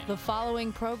The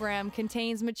following program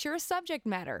contains mature subject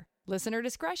matter. Listener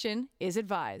discretion is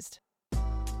advised.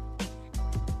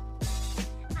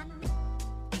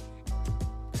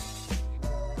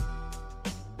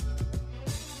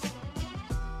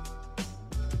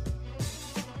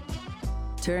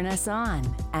 Turn us on,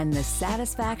 and the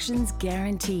satisfaction's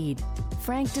guaranteed.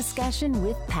 Frank discussion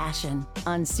with passion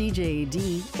on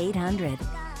CJAD 800.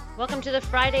 Welcome to the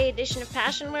Friday edition of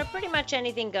Passion, where pretty much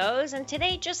anything goes. And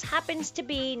today just happens to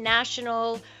be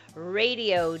National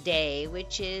Radio Day,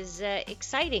 which is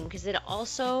exciting because it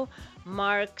also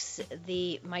marks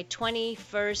my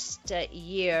 21st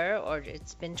year, or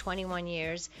it's been 21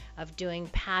 years of doing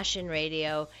Passion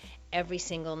Radio every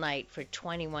single night for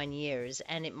 21 years.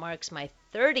 And it marks my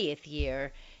 30th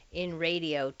year in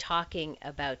radio talking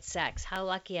about sex. How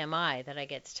lucky am I that I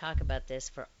get to talk about this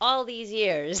for all these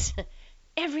years?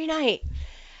 Every night.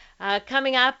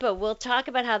 Coming up, we'll talk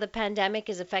about how the pandemic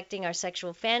is affecting our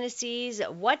sexual fantasies,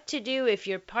 what to do if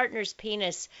your partner's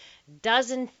penis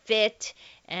doesn't fit,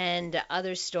 and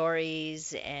other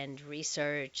stories and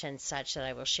research and such that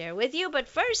I will share with you. But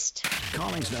first,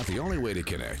 calling's not the only way to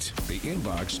connect. The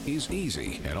inbox is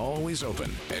easy and always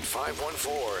open at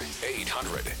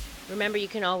 514-800. remember, you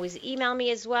can always email me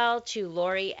as well to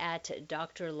Lori at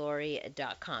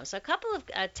drlori.com. So a couple of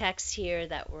texts here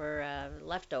that were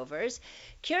leftovers.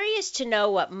 Curious to know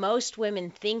what most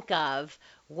women think of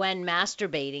when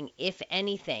masturbating, if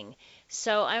anything.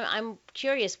 So I'm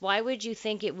curious, why would you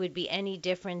think it would be any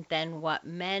different than what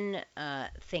men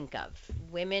think of?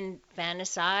 Women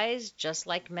fantasize just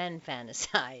like men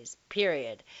fantasize,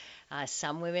 period.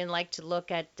 Some women like to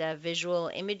look at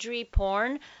visual imagery,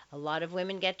 porn. A lot of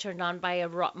women get turned on by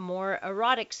more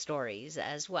erotic stories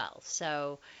as well.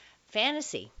 So,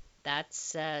 fantasy,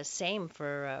 that's same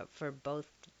for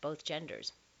both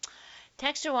genders.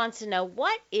 Texter wants to know,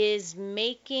 what is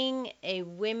making a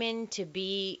woman to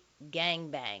be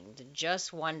gangbanged?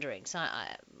 Just wondering. So,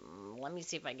 let me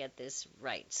see if I get this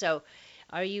right. So,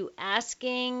 are you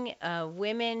asking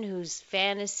women whose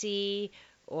fantasy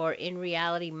or in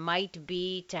reality might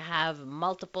be to have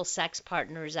multiple sex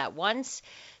partners at once?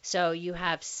 So you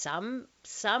have some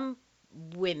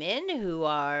women who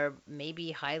are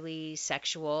maybe highly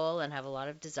sexual and have a lot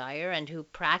of desire and who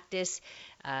practice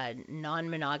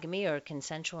non-monogamy or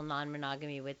consensual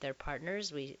non-monogamy with their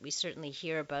partners. We certainly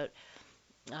hear about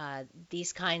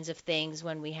these kinds of things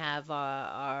when we have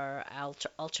our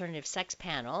alternative sex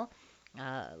panel.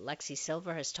 Lexi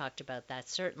Silver has talked about that,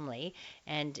 certainly,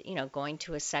 and going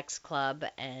to a sex club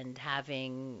and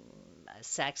having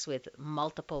sex with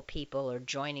multiple people, or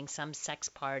joining some sex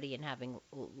party and having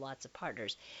lots of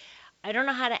partners. I don't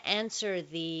know how to answer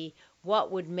the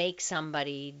what would make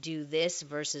somebody do this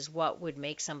versus what would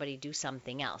make somebody do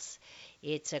something else.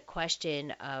 It's a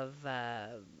question of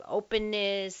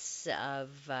openness, of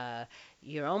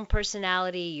your own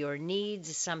personality, your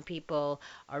needs. Some people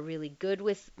are really good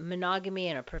with monogamy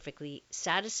and are perfectly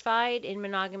satisfied in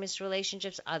monogamous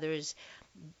relationships. Others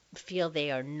feel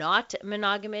they are not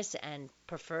monogamous and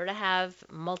prefer to have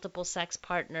multiple sex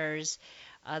partners.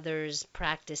 Others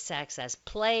practice sex as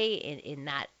play in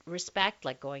that respect,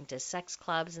 like going to sex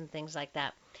clubs and things like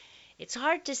that. It's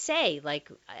hard to say.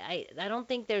 Like, I don't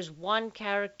think there's one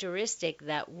characteristic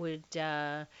that would,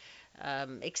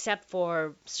 except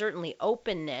for certainly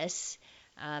openness,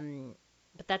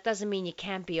 but that doesn't mean you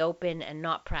can't be open and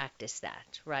not practice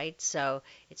that, right? So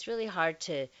it's really hard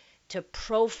to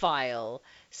profile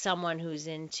someone who's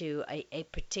into a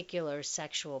particular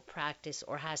sexual practice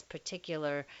or has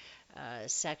particular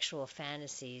sexual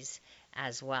fantasies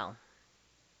as well.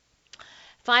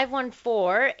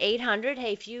 514-800.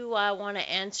 Hey, if you want to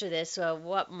answer this,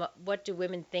 what do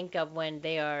women think of when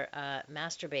they are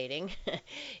masturbating?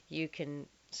 You can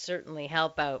certainly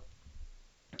help out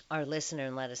our listener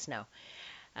and let us know.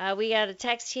 We got a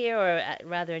text here, or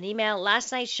rather an email.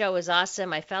 Last night's show was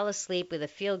awesome. I fell asleep with a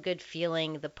feel-good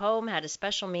feeling. The poem had a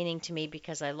special meaning to me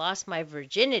because I lost my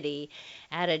virginity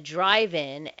at a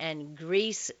drive-in and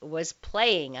Grease was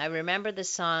playing. I remember the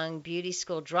song Beauty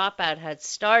School Dropout had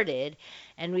started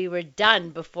and we were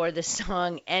done before the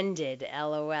song ended.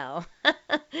 LOL.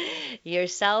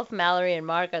 Yourself, Mallory, and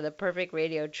Mark are the perfect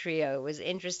radio trio. It was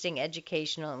interesting,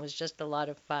 educational, and was just a lot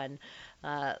of fun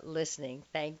listening.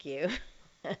 Thank you.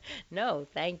 No,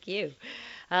 thank you.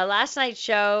 Last night's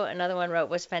show, another one wrote,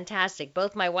 was fantastic.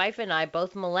 Both my wife and I,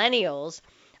 both millennials,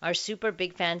 are super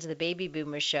big fans of the Baby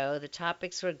Boomer Show. The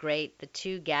topics were great. The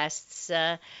two guests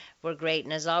were great.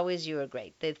 And as always, you were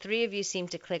great. The three of you seem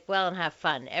to click well and have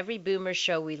fun. Every Boomer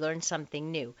Show, we learn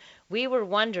something new. We were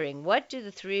wondering, what do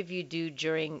the three of you do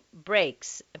during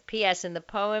breaks? P.S. In the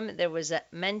poem, there was a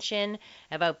mention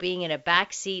about being in a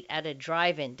back seat at a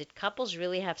drive-in. Did couples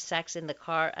really have sex in the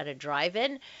car at a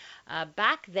drive-in?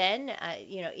 Back then,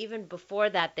 even before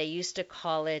that, they used to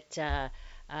call it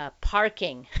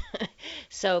parking.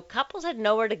 So couples had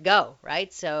nowhere to go,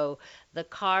 right? So the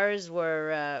cars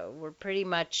were pretty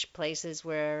much places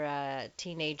where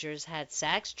teenagers had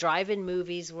sex. Drive-in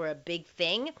movies were a big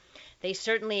thing.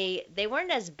 They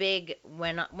weren't as big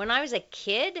when I was a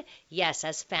kid. Yes,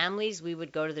 as families we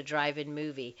would go to the drive-in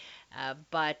movie,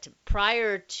 but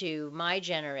prior to my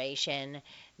generation,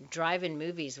 drive-in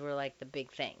movies were like the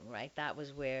big thing, right? That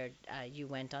was where you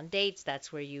went on dates.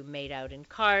 That's where you made out in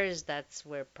cars. That's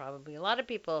where probably a lot of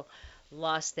people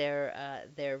lost their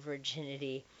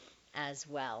virginity as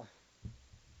well.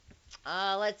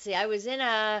 Let's see. I was in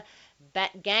a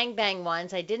gangbang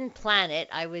once. I didn't plan it.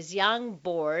 I was young,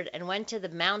 bored, and went to the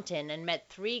mountain and met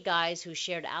three guys who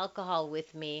shared alcohol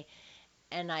with me,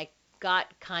 and I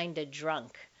got kind of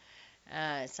drunk.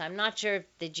 So I'm not sure,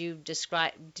 would you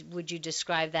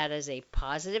describe that as a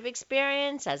positive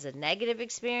experience, as a negative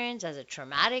experience, as a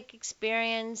traumatic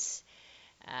experience?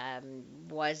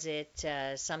 Was it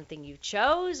something you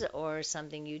chose or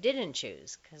something you didn't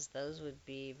choose? Because those would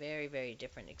be very, very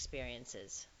different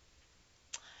experiences.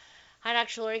 Hi,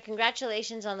 Dr. Laurie.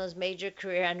 Congratulations on those major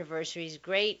career anniversaries.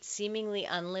 Great, seemingly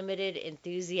unlimited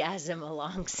enthusiasm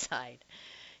alongside.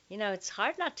 It's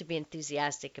hard not to be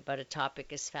enthusiastic about a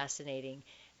topic as fascinating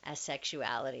as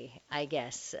sexuality, I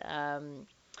guess.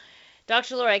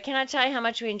 Dr. Laura, I cannot tell you how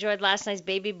much we enjoyed last night's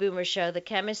Baby Boomer Show. The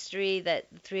chemistry that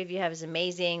the three of you have is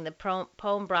amazing. The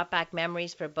poem brought back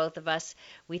memories for both of us.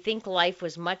 We think life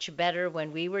was much better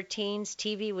when we were teens.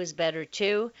 TV was better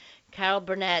too. Carol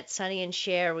Burnett, Sonny and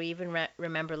Cher. We even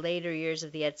remember later years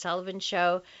of the Ed Sullivan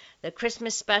Show. The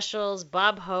Christmas specials,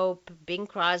 Bob Hope, Bing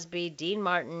Crosby, Dean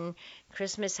Martin.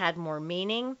 Christmas had more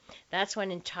meaning. That's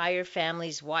when entire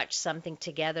families watched something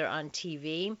together on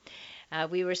TV.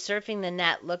 We were surfing the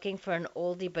net looking for an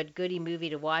oldie but goodie movie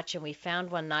to watch, and we found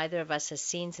one neither of us has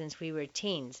seen since we were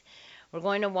teens. We're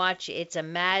going to watch It's a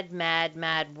Mad, Mad,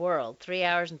 Mad World, 3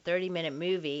 hours and 30-minute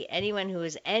movie. Anyone who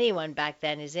was anyone back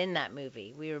then is in that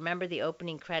movie. We remember the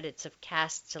opening credits of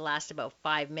casts to last about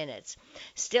 5 minutes.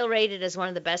 Still rated as one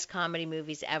of the best comedy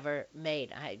movies ever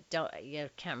made. I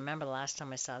can't remember the last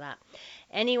time I saw that.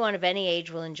 Anyone of any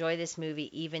age will enjoy this movie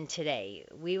even today.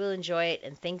 We will enjoy it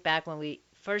and think back when we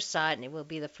first saw it, and it will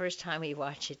be the first time we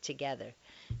watch it together.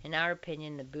 In our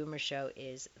opinion, the Boomer Show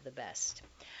is the best.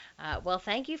 Well,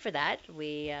 thank you for that.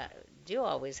 We do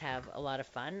always have a lot of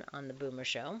fun on the Boomer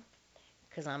Show,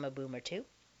 because I'm a boomer too.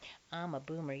 I'm a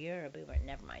boomer, you're a boomer.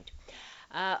 Never mind.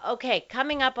 Okay,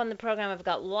 coming up on the program, I've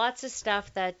got lots of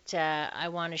stuff that I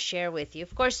want to share with you.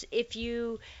 Of course, if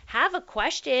you have a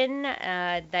question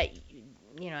that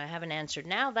I haven't answered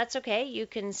now, that's okay. You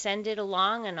can send it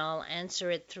along and I'll answer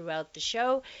it throughout the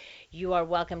show. You are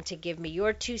welcome to give me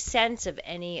your 2 cents of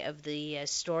any of the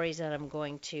stories that I'm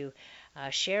going to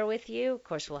share with you. Of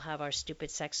course, we'll have our stupid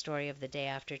sex story of the day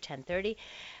after 10:30.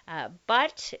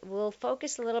 But we'll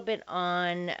focus a little bit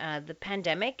on the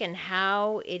pandemic and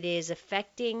how it is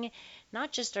affecting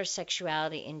not just our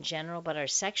sexuality in general, but our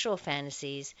sexual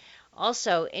fantasies.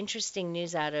 Also, interesting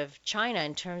news out of China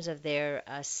in terms of their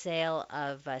sale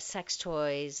of sex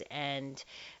toys and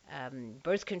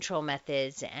birth control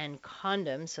methods and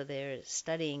condoms. So they're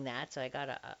studying that. So I got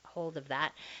a hold of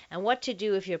that. And what to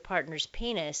do if your partner's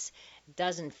penis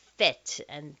doesn't fit.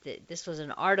 And this was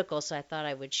an article, so I thought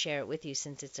I would share it with you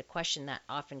since it's a question that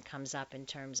often comes up in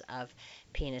terms of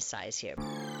penis size here.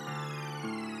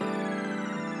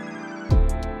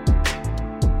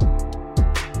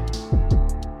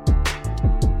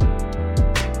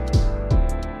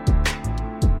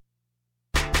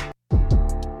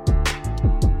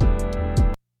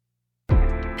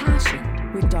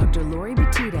 Dr. Laurie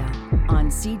Betito on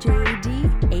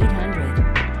CJAD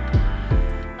 800.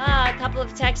 A couple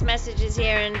of text messages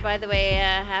here, and by the way,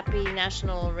 happy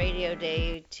National Radio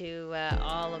Day to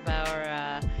all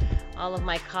of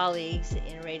my colleagues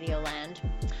in Radioland.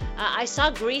 I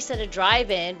saw Grease at a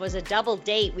drive-in. It was a double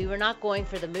date. We were not going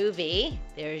for the movie.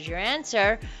 There's your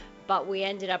answer. But we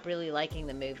ended up really liking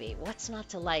the movie. What's not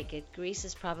to like? Grease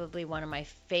is probably one of my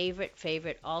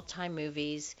favorite all-time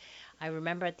movies. I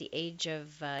remember at the age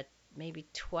of maybe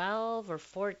 12 or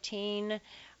 14,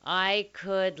 I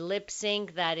could lip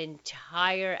sync that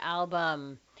entire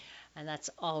album, and that's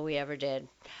all we ever did.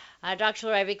 Dr.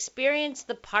 Lori, I've experienced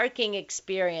the parking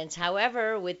experience.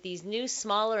 However, with these new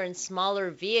smaller and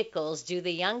smaller vehicles, do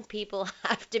the young people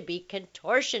have to be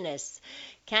contortionists?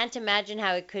 Can't imagine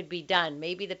how it could be done.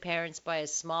 Maybe the parents buy a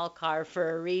small car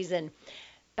for a reason.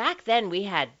 Back then we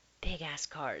had big ass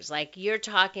cars. Like you're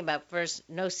talking about, first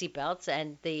no seatbelts,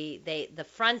 and the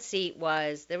front seat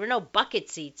was, there were no bucket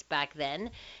seats back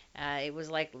then. It was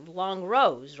like long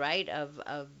rows, right, of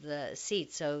the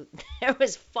seats. So there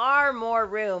was far more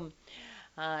room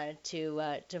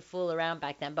to fool around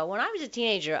back then. But when I was a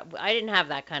teenager, I didn't have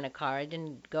that kind of car. I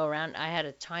didn't go around. I had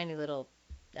a tiny little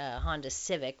Honda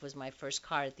Civic, was my first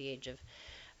car at the age of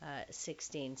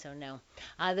 16. So no.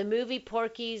 The movie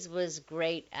Porky's was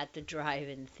great at the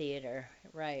drive-in theater,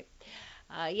 right?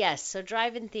 Yes, so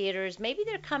drive-in theaters, maybe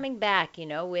they're coming back,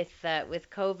 with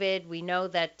COVID. We know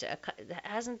that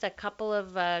hasn't a couple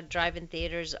of drive-in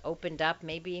theaters opened up?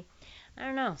 Maybe, I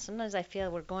don't know. Sometimes I feel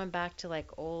we're going back to like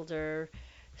older,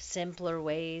 simpler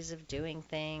ways of doing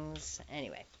things.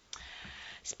 Anyway,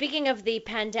 speaking of the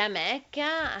pandemic,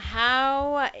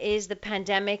 how is the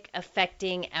pandemic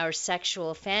affecting our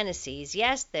sexual fantasies?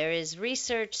 Yes, there is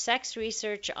research, sex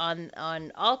research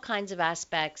on all kinds of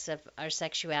aspects of our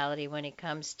sexuality when it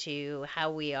comes to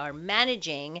how we are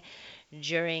managing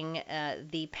during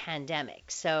the pandemic.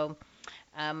 So,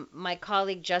 my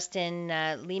colleague Justin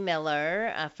Lee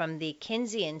Miller from the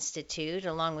Kinsey Institute,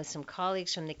 along with some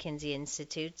colleagues from the Kinsey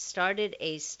Institute, started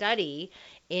a study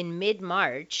in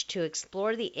mid-March to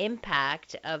explore the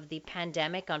impact of the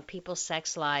pandemic on people's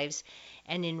sex lives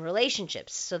and in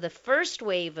relationships. So the first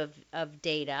wave of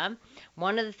data,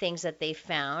 one of the things that they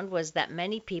found was that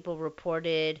many people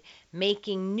reported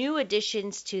making new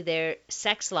additions to their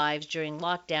sex lives during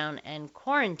lockdown and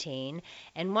quarantine.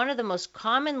 And one of the most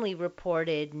commonly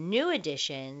reported new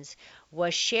additions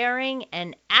was sharing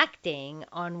and acting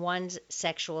on one's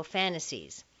sexual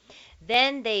fantasies.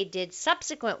 Then they did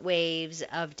subsequent waves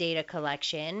of data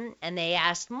collection, and they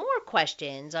asked more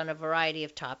questions on a variety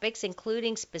of topics,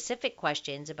 including specific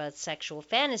questions about sexual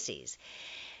fantasies.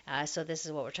 So this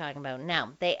is what we're talking about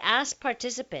now. They asked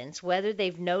participants whether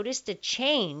they've noticed a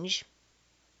change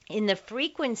in the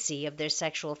frequency of their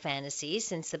sexual fantasies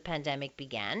since the pandemic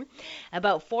began.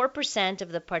 About 4%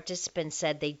 of the participants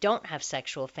said they don't have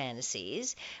sexual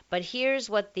fantasies, but here's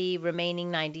what the remaining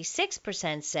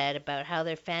 96% said about how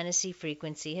their fantasy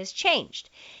frequency has changed.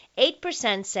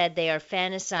 8% said they are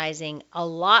fantasizing a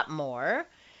lot more.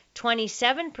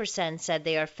 27% said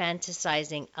they are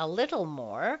fantasizing a little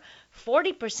more.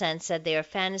 40% said they are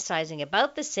fantasizing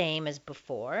about the same as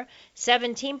before.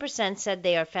 17% said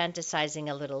they are fantasizing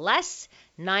a little less.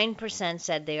 9%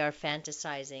 said they are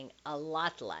fantasizing a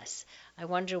lot less. I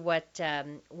wonder what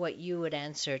you would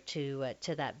answer to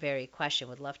that very question.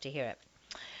 Would love to hear it.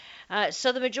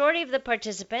 So the majority of the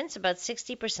participants, about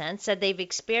 60%, said they've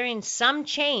experienced some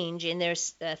change in their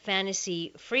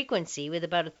fantasy frequency, with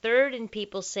about a third in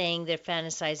people saying they're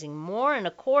fantasizing more and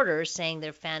a quarter saying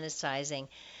they're fantasizing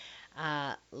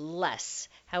less.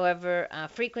 However,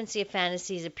 frequency of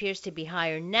fantasies appears to be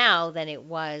higher now than it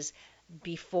was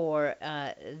before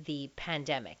the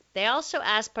pandemic. They also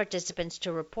asked participants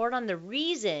to report on the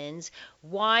reasons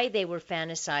why they were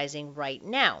fantasizing right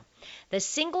now. The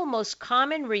single most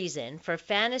common reason for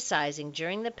fantasizing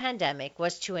during the pandemic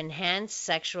was to enhance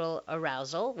sexual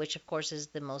arousal, which of course is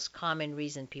the most common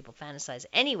reason people fantasize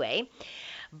anyway.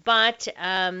 But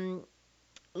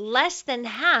less than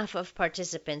half of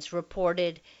participants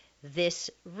reported this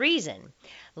reason.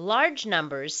 Large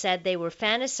numbers said they were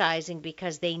fantasizing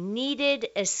because they needed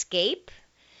escape,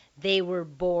 they were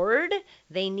bored,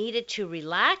 they needed to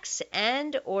relax,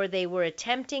 and or they were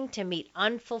attempting to meet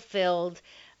unfulfilled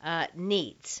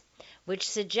needs, which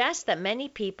suggests that many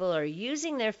people are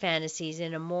using their fantasies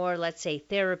in a more, let's say,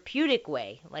 therapeutic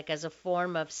way, like as a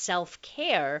form of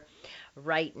self-care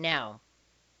right now.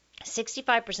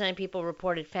 65% of people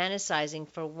reported fantasizing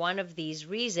for one of these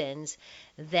reasons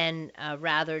than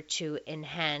rather to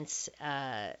enhance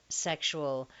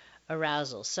sexual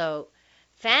arousal. So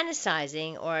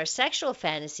fantasizing or sexual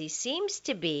fantasy seems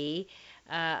to be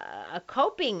a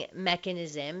coping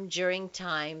mechanism during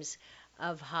times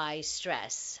of high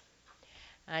stress.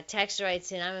 Text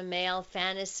writes in, I'm a male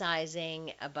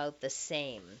fantasizing about the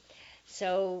same.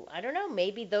 So I don't know,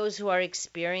 maybe those who are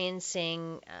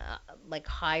experiencing like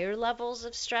higher levels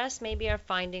of stress maybe are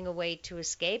finding a way to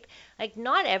escape. Like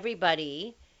not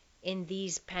everybody in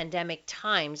these pandemic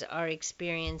times are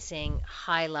experiencing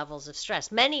high levels of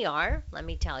stress. Many are, let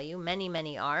me tell you,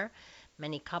 many are.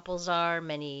 many couples are,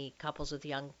 many couples with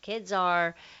young kids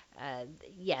are. Uh,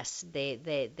 yes,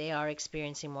 they are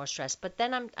experiencing more stress. But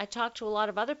then I talk to a lot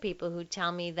of other people who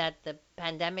tell me that the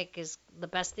pandemic is the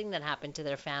best thing that happened to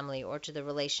their family or to the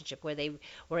relationship, where they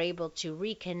were able to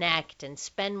reconnect and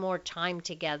spend more time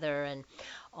together and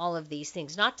all of these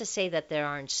things. Not to say that there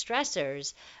aren't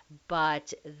stressors,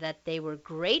 but that they were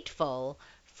grateful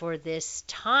for this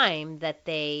time, that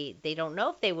they don't know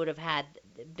if they would have had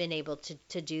been able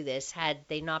to do this had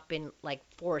they not been like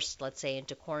forced, let's say,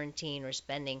 into quarantine or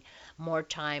spending more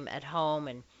time at home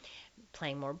and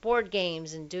playing more board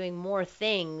games and doing more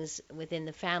things within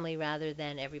the family rather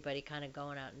than everybody kind of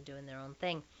going out and doing their own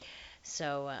thing.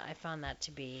 So I found that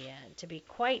to be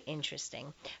quite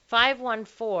interesting.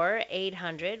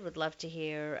 514-800. Would love to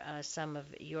hear some of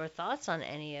your thoughts on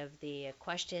any of the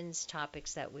questions,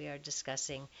 topics that we are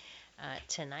discussing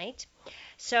tonight.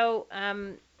 So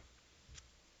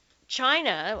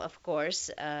China, of course,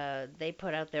 they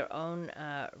put out their own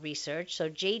research.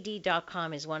 So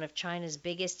JD.com is one of China's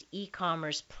biggest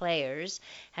e-commerce players,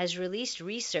 has released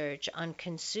research on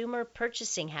consumer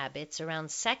purchasing habits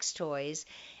around sex toys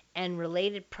and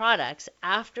related products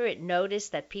after it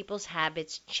noticed that people's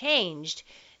habits changed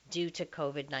due to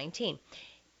COVID-19.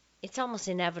 It's almost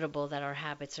inevitable that our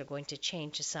habits are going to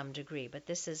change to some degree, but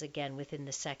this is again within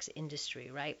the sex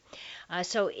industry, right?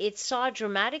 So it saw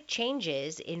dramatic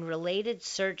changes in related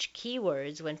search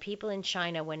keywords when people in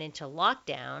China went into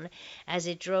lockdown, as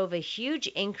it drove a huge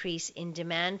increase in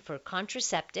demand for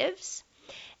contraceptives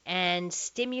and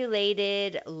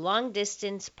stimulated long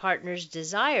distance partners'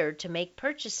 desire to make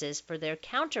purchases for their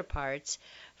counterparts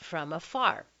from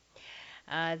afar.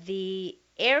 The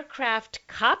aircraft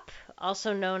cup,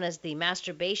 also known as the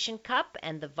masturbation cup,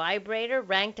 and the vibrator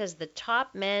ranked as the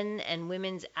top men and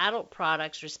women's adult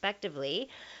products, respectively,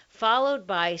 followed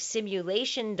by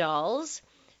simulation dolls,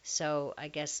 so I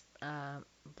guess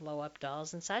blow up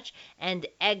dolls and such, and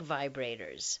egg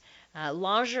vibrators.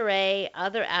 Lingerie,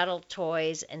 other adult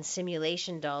toys, and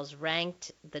simulation dolls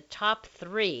ranked the top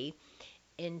three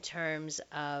in terms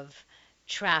of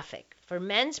traffic. For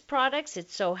men's products,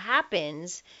 it so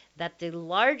happens that the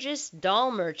largest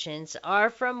doll merchants are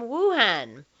from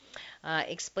Wuhan,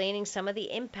 explaining some of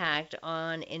the impact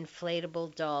on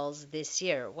inflatable dolls this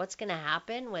year. What's going to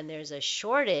happen when there's a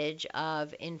shortage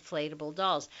of inflatable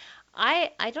dolls?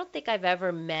 I don't think I've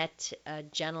ever met a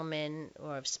gentleman,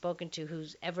 or have spoken to,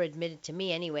 who's ever admitted to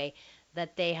me anyway,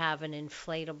 that they have an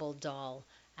inflatable doll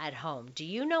at home. Do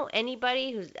you know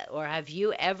anybody who's, or have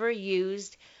you ever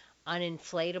used an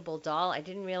inflatable doll? I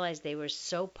didn't realize they were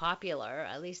so popular.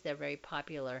 At least they're very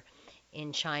popular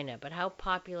in China. But how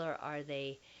popular are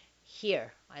they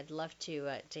here? I'd love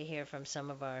to hear from some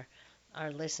of our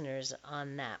listeners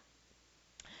on that.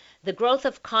 The growth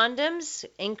of condoms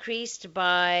increased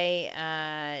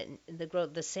by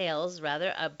the sales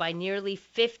rather by nearly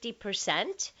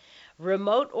 50%.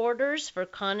 Remote orders for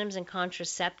condoms and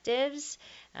contraceptives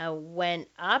went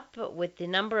up, with the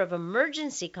number of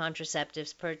emergency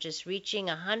contraceptives purchased reaching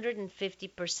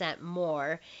 150%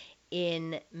 more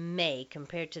in May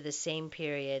compared to the same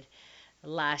period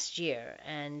last year.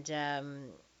 And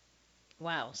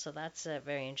wow, so that's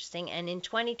very interesting. And in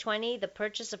 2020, the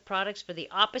purchase of products for the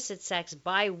opposite sex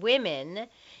by women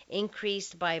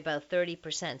increased by about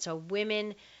 30%. So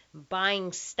women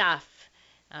buying stuff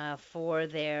for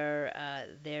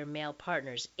their male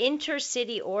partners.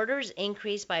 Intercity orders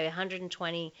increased by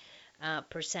 120%.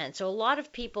 So a lot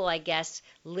of people, I guess,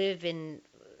 live in,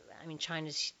 I mean,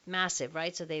 China's massive,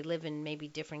 right? So they live in maybe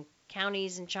different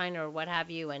counties in China or what have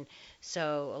you, and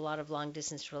so a lot of long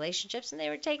distance relationships, and they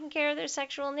were taking care of their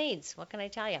sexual needs. What can I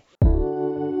tell you?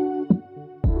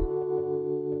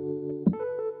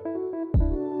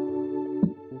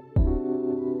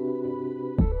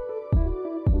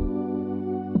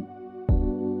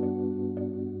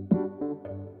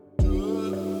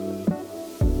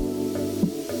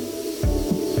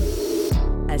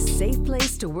 A safe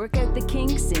place to work out the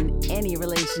kinks in any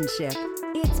relationship.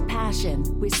 It's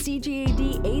Passion with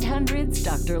CJAD 800's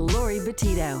Dr. Lori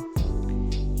Betito.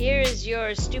 Here is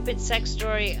your stupid sex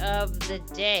story of the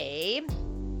day.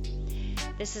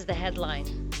 This is the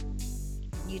headline.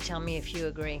 You tell me if you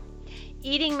agree.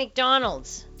 Eating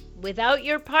McDonald's without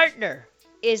your partner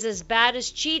is as bad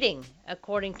as cheating,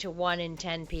 according to 1 in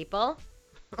 10 people.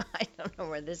 I don't know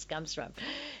where this comes from.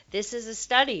 This is a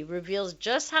study reveals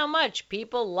just how much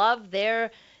people love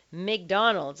their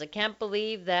McDonald's. I can't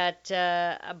believe that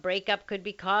a breakup could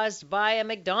be caused by a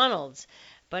McDonald's.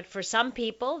 But for some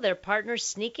people, their partner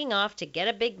sneaking off to get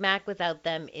a Big Mac without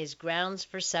them is grounds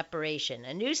for separation.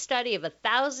 A new study of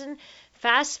 1,000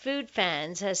 Fast food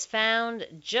fans has found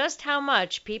just how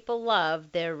much people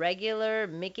love their regular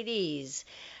Mickey D's.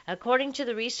 According to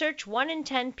the research, 1 in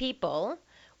 10 people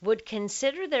would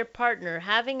consider their partner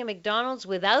having a McDonald's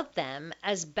without them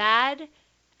as bad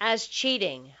as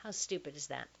cheating. How stupid is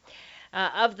that?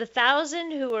 Of the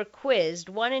 1,000 who were quizzed,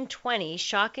 1 in 20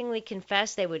 shockingly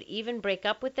confessed they would even break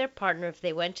up with their partner if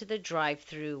they went to the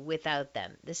drive-thru without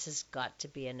them. This has got to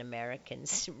be an American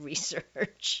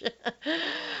research.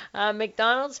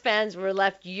 McDonald's fans were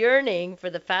left yearning for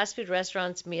the fast food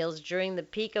restaurant's meals during the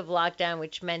peak of lockdown,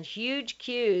 which meant huge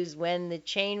queues when the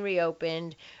chain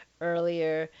reopened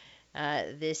earlier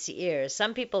this year.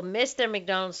 Some people missed their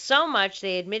McDonald's so much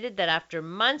they admitted that after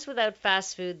months without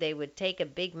fast food, they would take a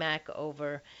Big Mac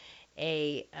over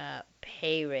a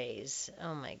pay raise.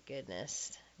 Oh my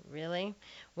goodness. Really?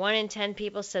 1 in 10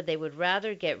 people said they would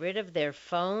rather get rid of their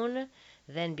phone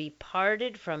than be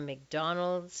parted from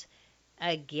McDonald's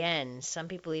again. Some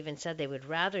people even said they would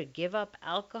rather give up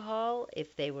alcohol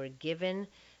if they were given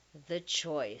the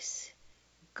choice.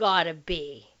 Gotta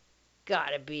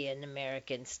be an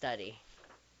American study.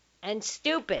 And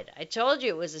stupid. I told you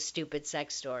it was a stupid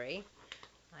sex story.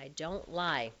 I don't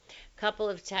lie. Couple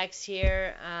of texts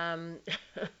here.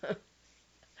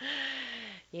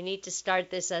 You need to start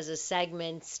this as a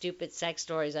segment, stupid sex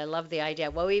stories. I love the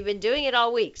idea. Well, we've been doing it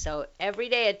all week, so every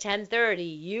day at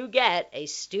 10:30, you get a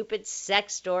stupid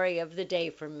sex story of the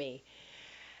day from me.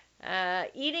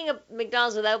 Eating a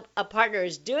McDonald's without a partner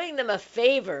is doing them a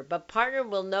favor, but partner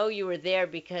will know you were there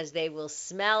because they will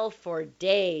smell for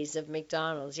days of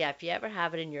McDonald's. Yeah, if you ever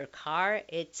have it in your car,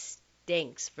 it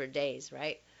stinks for days,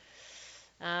 right?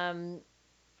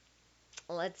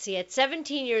 Let's see. At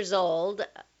 17 years old,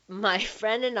 my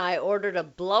friend and I ordered a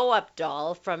blow-up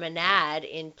doll from an ad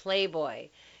in Playboy.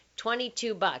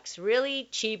 $22, really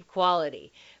cheap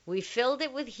quality. We filled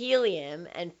it with helium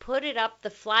and put it up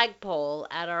the flagpole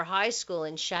at our high school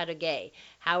in Chateauguay.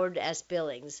 Howard S.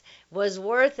 Billings was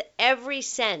worth every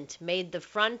cent, made the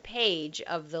front page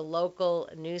of the local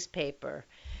newspaper.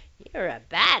 You're a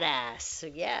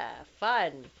badass. Yeah,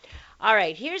 fun. All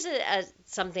right, here's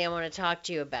something I want to talk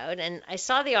to you about. And I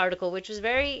saw the article, which was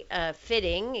very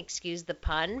fitting, excuse the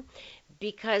pun,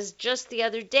 because just the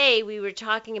other day we were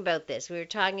talking about this. We were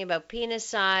talking about penis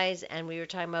size and we were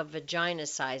talking about vagina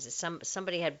sizes.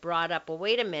 Somebody had brought up, well,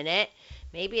 wait a minute,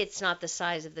 maybe it's not the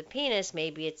size of the penis,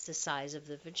 maybe it's the size of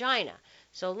the vagina.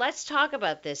 So let's talk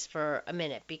about this for a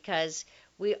minute, because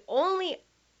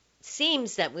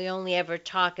seems that we only ever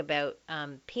talk about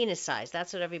penis size.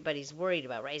 That's what everybody's worried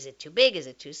about, right? Is it too big? Is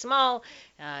it too small?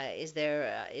 Is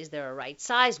there a right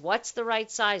size? What's the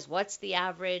right size? What's the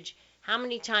average? How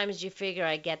many times do you figure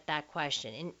I get that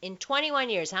question? In 21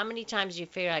 years, how many times do you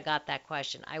figure I got that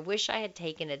question? I wish I had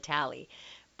taken a tally,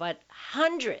 but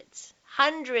hundreds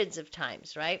of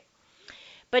times, right?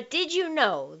 But did you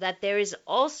know that there is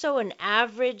also an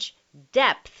average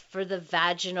depth for the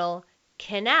vaginal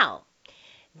canal?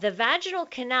 The vaginal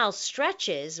canal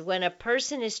stretches when a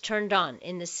person is turned on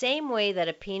in the same way that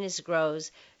a penis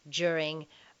grows during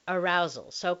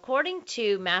arousal. So according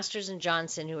to Masters and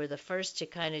Johnson, who were the first to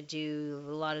kind of do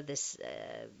a lot of this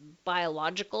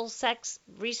biological sex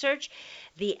research,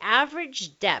 the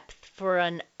average depth for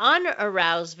an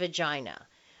unaroused vagina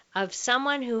of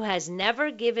someone who has never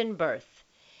given birth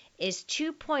is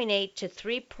 2.8 to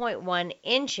 3.1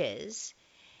 inches,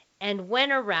 and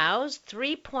when aroused,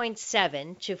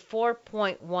 3.7 to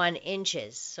 4.1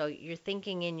 inches. So you're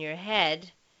thinking in your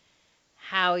head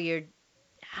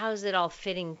how's it all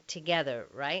fitting together,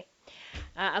 right?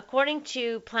 According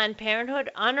to Planned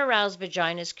Parenthood, unaroused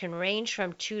vaginas can range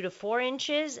from 2 to 4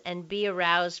 inches and be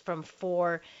aroused from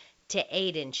 4 to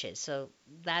 8 inches. So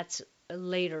that's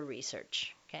later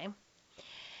research, okay?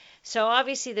 So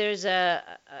obviously there's a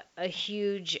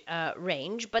huge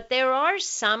range, but there are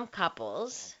some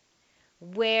couples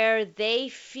where they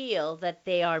feel that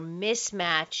they are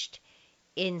mismatched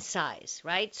in size,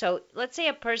 right? So let's say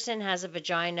a person has a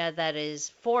vagina that is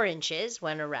 4 inches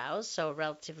when aroused, so a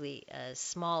relatively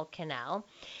small canal,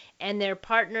 and their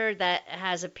partner that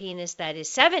has a penis that is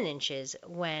 7 inches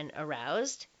when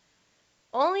aroused.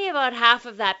 Only about half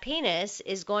of that penis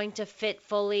is going to fit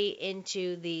fully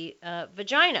into the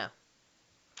vagina.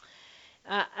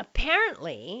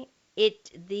 Apparently,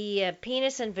 the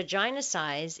penis and vagina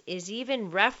size is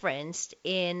even referenced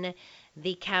in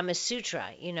the Kama Sutra,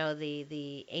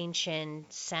 the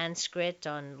ancient Sanskrit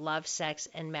on love, sex,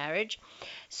 and marriage.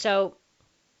 So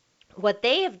what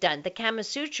they have done, the Kama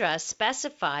Sutra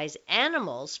specifies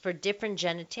animals for different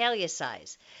genitalia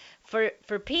size. For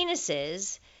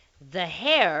penises, The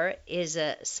hare is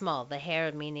small, the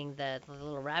hare meaning the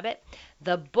little rabbit.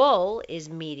 The bull is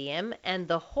medium, and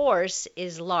the horse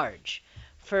is large.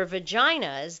 For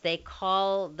vaginas, they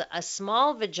call a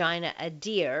small vagina a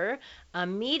deer, a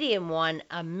medium one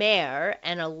a mare,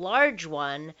 and a large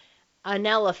one an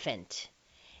elephant.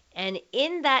 And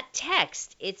in that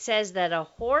text, it says that a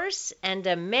horse and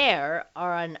a mare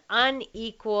are an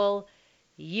unequal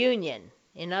union.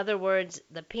 In other words,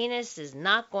 the penis is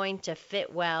not going to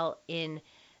fit well in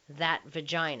that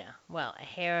vagina. Well, a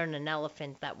hare and an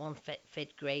elephant, that won't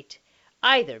fit great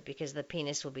either, because the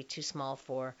penis will be too small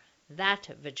for that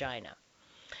vagina.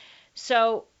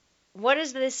 So, what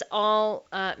does this all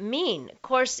mean? Of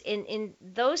course, in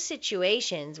those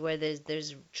situations where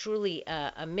there's truly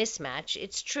a mismatch,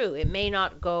 it's true. It may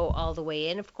not go all the way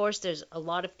in. Of course, there's a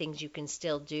lot of things you can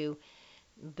still do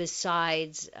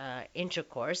besides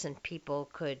intercourse, and people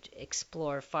could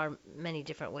explore far many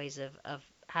different ways of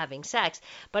having sex.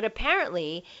 But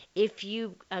apparently, if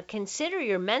you consider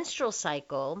your menstrual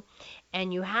cycle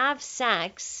and you have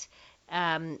sex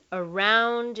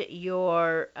around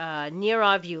your near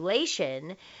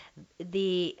ovulation,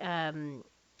 the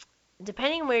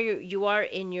depending where you are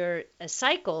in your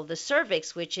cycle, the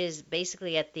cervix, which is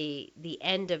basically at the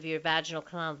end of your vaginal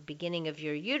canal, the beginning of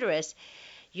your uterus,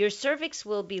 your cervix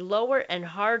will be lower and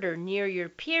harder near your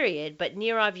period, but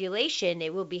near ovulation,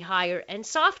 it will be higher and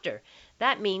softer.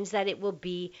 That means that it will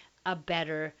be a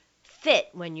better fit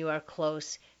when you are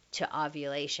close to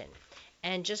ovulation.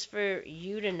 And just for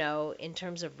you to know, in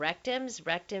terms of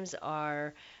rectums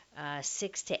are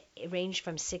range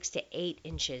from 6 to 8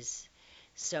 inches,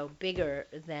 so bigger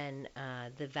than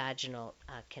the vaginal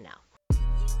canal.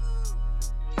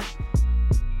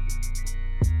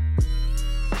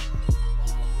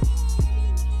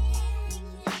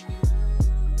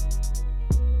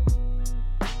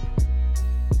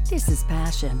 This is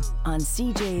Passion on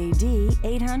CJAD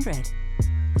 800.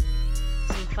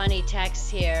 Some funny texts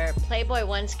here. Playboy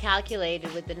once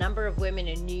calculated with the number of women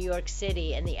in New York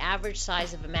City and the average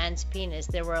size of a man's penis,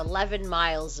 there were 11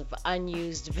 miles of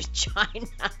unused vagina.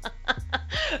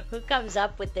 Who comes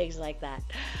up with things like that?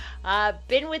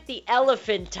 Been with the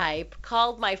elephant type.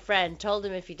 Called my friend. Told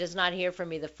him if he does not hear from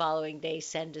me the following day,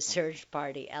 send a surge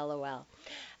party. LOL.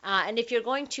 And if you're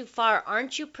going too far,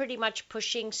 aren't you pretty much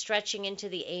stretching into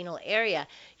the anal area?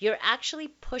 You're actually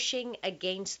pushing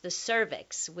against the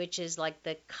cervix, which is like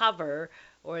the cover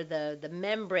or the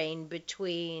membrane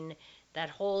between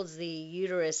that holds the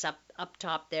uterus up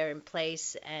top there in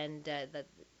place, and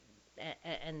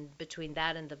between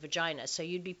that and the vagina. So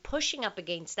you'd be pushing up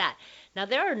against that. Now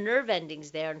there are nerve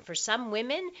endings there, and for some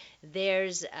women,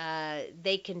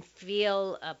 they can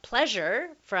feel pleasure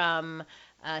from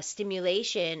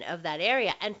stimulation of that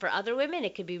area, and for other women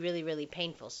it could be really, really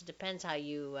painful. So it depends how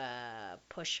you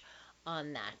push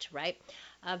on that, right?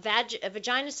 A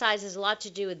vagina size has a lot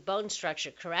to do with bone structure,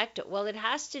 correct? Well, it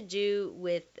has to do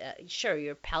with sure,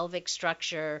 your pelvic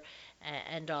structure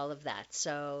and all of that.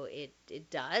 So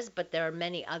it does, but there are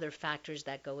many other factors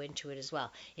that go into it as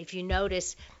well. If you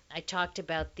notice, I talked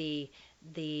about the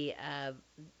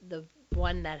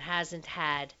one that hasn't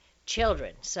had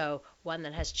children. So one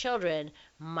that has children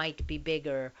might be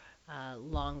bigger,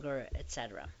 longer,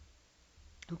 etc.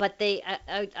 But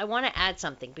I want to add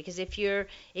something, because if you're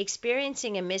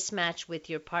experiencing a mismatch with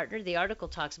your partner, the article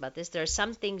talks about this, there are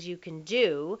some things you can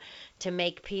do to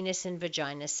make penis and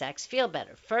vagina sex feel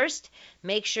better. First,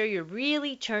 make sure you're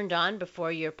really turned on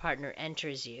before your partner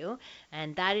enters you,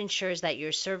 and that ensures that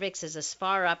your cervix is as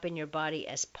far up in your body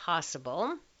as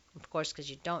possible. Of course, because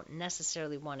you don't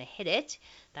necessarily want to hit it.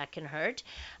 That can hurt.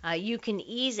 You can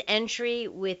ease entry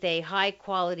with a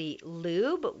high-quality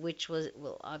lube, which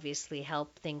will obviously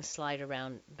help things slide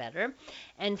around better.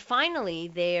 And finally,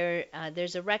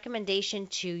 there's a recommendation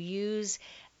to use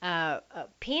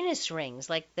penis rings.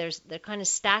 Like they're kind of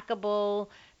stackable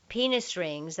penis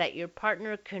rings that your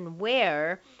partner can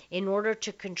wear in order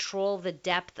to control the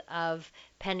depth of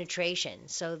penetration,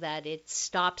 so that it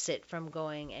stops it from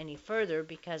going any further,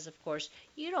 because of course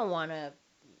you don't want to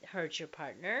hurt your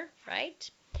partner,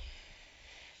 right?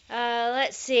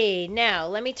 Let's see. Now,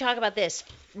 let me talk about this.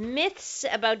 Myths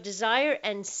about desire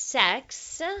and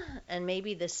sex, and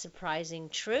maybe the surprising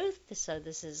truth. So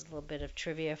this is a little bit of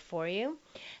trivia for you.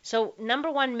 So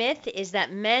number one myth is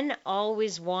that men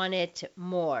always want it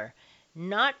more.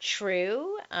 Not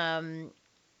true.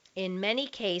 In many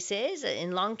cases,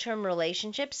 in long-term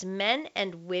relationships, men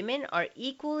and women are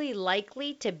equally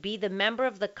likely to be the member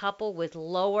of the couple with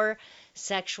lower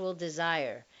sexual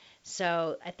desire.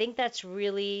 So I think that's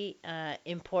really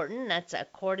important. That's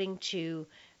according to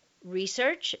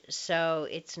research. So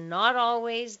it's not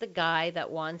always the guy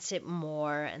that wants it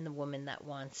more and the woman that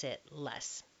wants it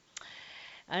less.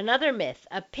 Another myth,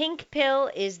 a pink pill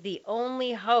is the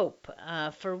only hope.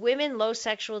 For women, low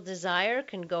sexual desire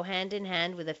can go hand in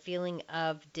hand with a feeling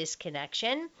of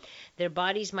disconnection. Their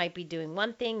bodies might be doing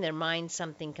one thing, their minds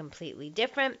something completely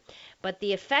different. But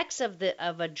the effects of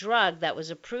a drug that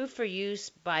was approved for use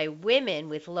by women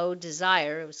with low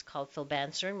desire, it was called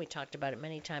Philbanserin, we talked about it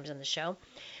many times on the show,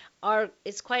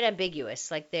 it's quite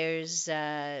ambiguous. Like there's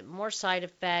more side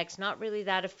effects, not really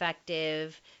that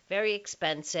effective, very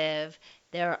expensive.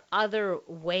 There are other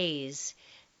ways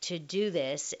to do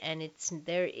this, and it's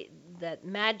there. That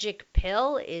magic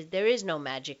pill is there is no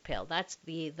magic pill. That's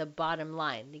the bottom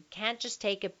line. You can't just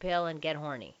take a pill and get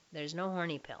horny. There's no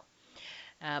horny pill.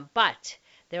 But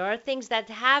there are things that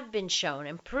have been shown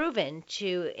and proven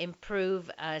to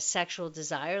improve sexual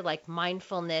desire, like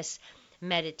mindfulness,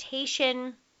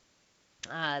 meditation.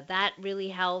 That really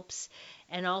helps.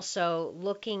 And also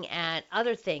looking at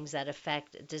other things that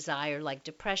affect desire, like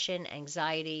depression,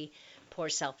 anxiety, poor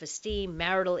self esteem,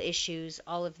 marital issues.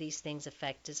 All of these things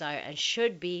affect desire and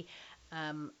should be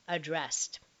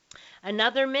addressed.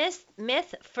 Another myth,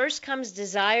 first comes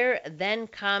desire, then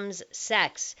comes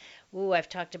sex. Ooh, I've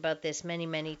talked about this many,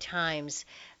 many times.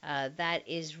 That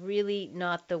is really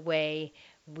not the way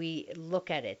we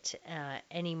look at it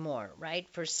anymore, right?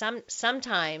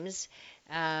 Sometimes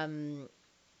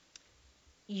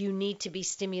you need to be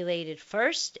stimulated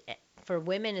first, for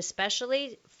women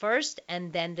especially, first,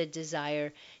 and then the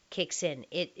desire kicks in.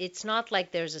 It's not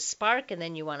like there's a spark and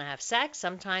then you want to have sex.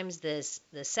 Sometimes the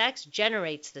sex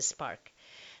generates the spark.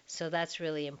 So that's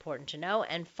really important to know.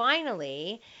 And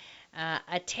finally,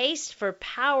 a taste for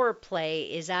power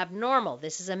play is abnormal.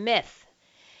 This is a myth.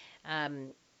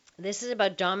 This is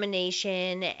about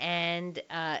domination and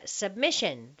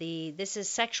submission. This is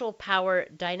sexual power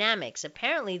dynamics.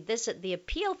 Apparently, the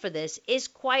appeal for this is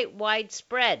quite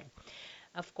widespread.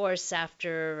 Of course,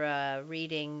 after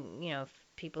reading,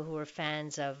 people who are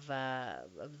fans of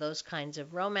those kinds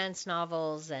of romance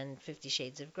novels and 50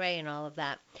 Shades of Grey and all of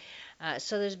that.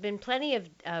 So there's been plenty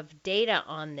of data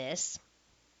on this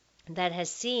that has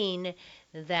seen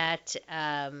that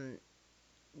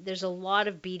there's a lot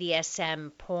of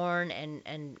BDSM porn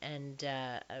and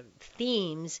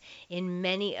themes in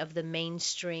many of the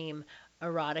mainstream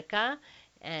erotica,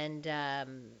 and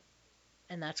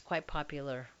that's quite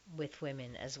popular with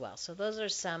women as well. So those are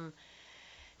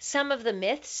some of the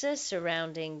myths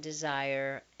surrounding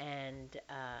desire and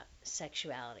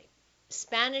sexuality.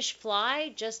 Spanish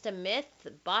fly, just a myth.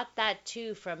 Bought that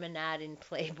too from an ad in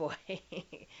Playboy.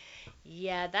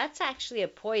 Yeah, that's actually a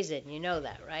poison. You know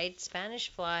that, right?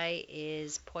 Spanish fly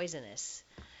is poisonous.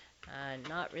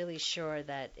 Not really sure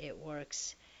that it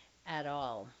works at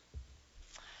all.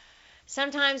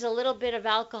 Sometimes a little bit of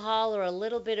alcohol or a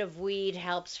little bit of weed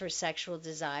helps for sexual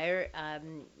desire.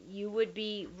 You would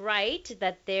be right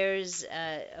that there's,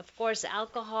 of course,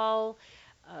 alcohol.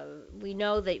 We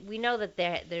know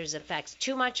that there's effects.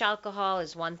 Too much alcohol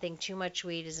is one thing. Too much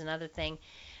weed is another thing.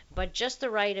 But just the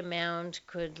right amount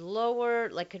could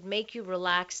make you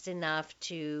relaxed enough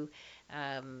to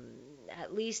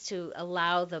at least to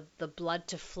allow the blood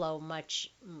to flow much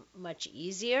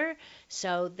easier.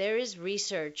 So there is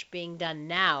research being done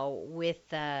now with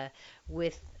marijuana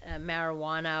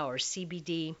or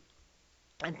CBD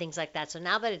and things like that. So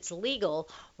now that it's legal,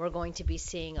 we're going to be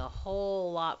seeing a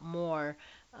whole lot more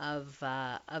of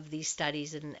these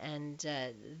studies and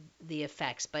the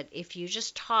effects. But if you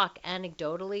just talk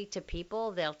anecdotally to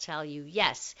people, they'll tell you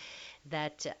yes,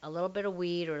 that a little bit of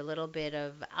weed or a little bit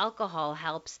of alcohol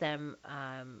helps them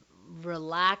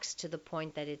relax to the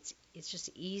point that it's just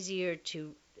easier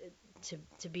to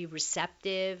be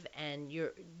receptive, and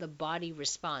the body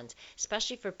responds,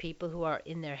 especially for people who are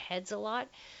in their heads a lot.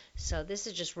 So this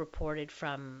is just reported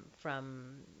from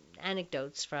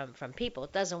anecdotes from people.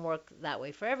 It doesn't work that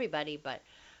way for everybody, but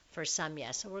for some,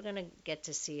 yes. So we're going to get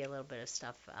to see a little bit of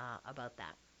stuff about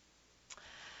that.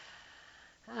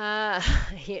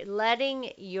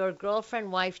 Letting your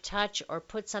girlfriend, wife touch or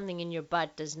put something in your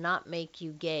butt does not make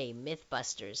you gay.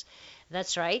 Mythbusters.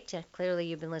 That's right. Clearly,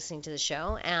 you've been listening to the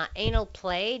show. Anal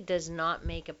play does not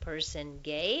make a person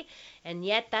gay, and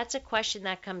yet that's a question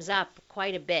that comes up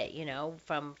quite a bit.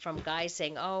 From guys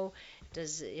saying, "Oh,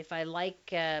 if I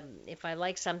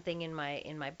like something in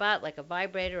my butt, like a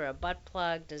vibrator or a butt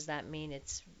plug, does that mean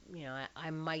it's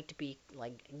I might be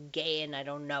like gay and I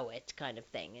don't know it," kind of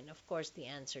thing? And of course, the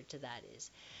answer to that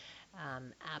is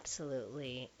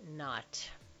absolutely not.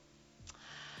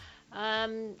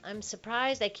 I'm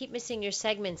surprised. I keep missing your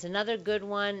segments. Another good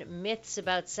one, myths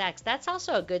about sex. That's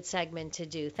also a good segment to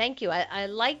do. Thank you. I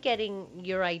like getting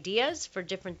your ideas for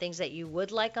different things that you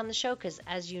would like on the show because,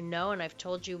 as you know, and I've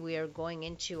told you, we are going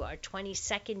into our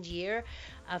 22nd year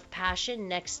of Passion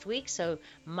next week. So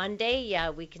Monday, yeah,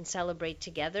 we can celebrate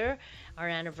together our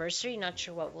anniversary. Not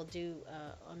sure what we'll do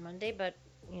on Monday, but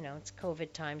it's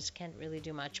COVID times, can't really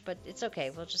do much, but it's okay.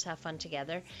 We'll just have fun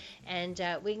together, and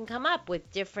we can come up with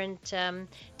different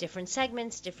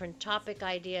segments, different topic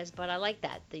ideas. But I like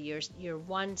that, your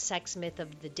one sex myth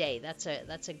of the day. That's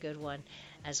a good one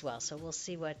as well. So we'll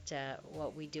see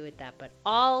what we do with that. But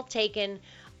all taken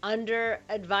under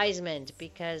advisement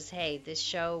because hey, this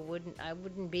show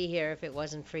wouldn't be here if it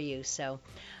wasn't for you. So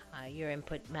your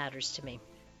input matters to me.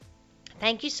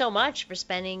 Thank you so much for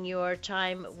spending your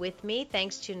time with me.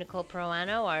 Thanks to Nicole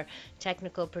Proano, our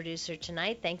technical producer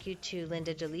tonight. Thank you to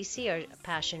Linda DeLisi, our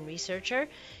passion researcher.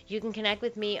 You can connect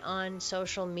with me on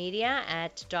social media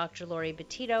at Dr. Lori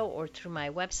Betito or through my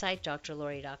website,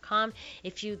 drlori.com.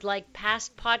 If you'd like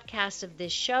past podcasts of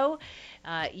this show,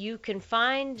 you can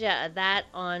find that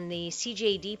on the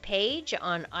CJD page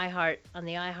on the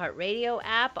iHeartRadio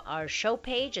app, our show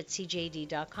page at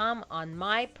cjd.com, on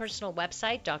my personal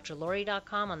website, drlori.com,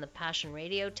 on the Passion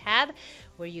Radio tab,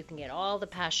 where you can get all the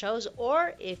past shows,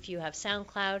 or if you have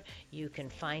SoundCloud, you can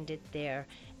find it there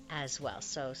as well.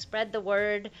 So spread the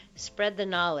word, spread the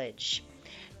knowledge.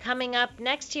 Coming up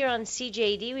next here on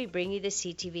CJD, we bring you the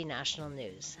CTV National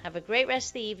News. Have a great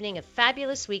rest of the evening, a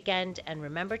fabulous weekend, and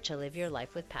remember to live your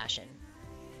life with passion.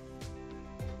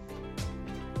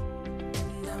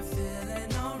 I'm feeling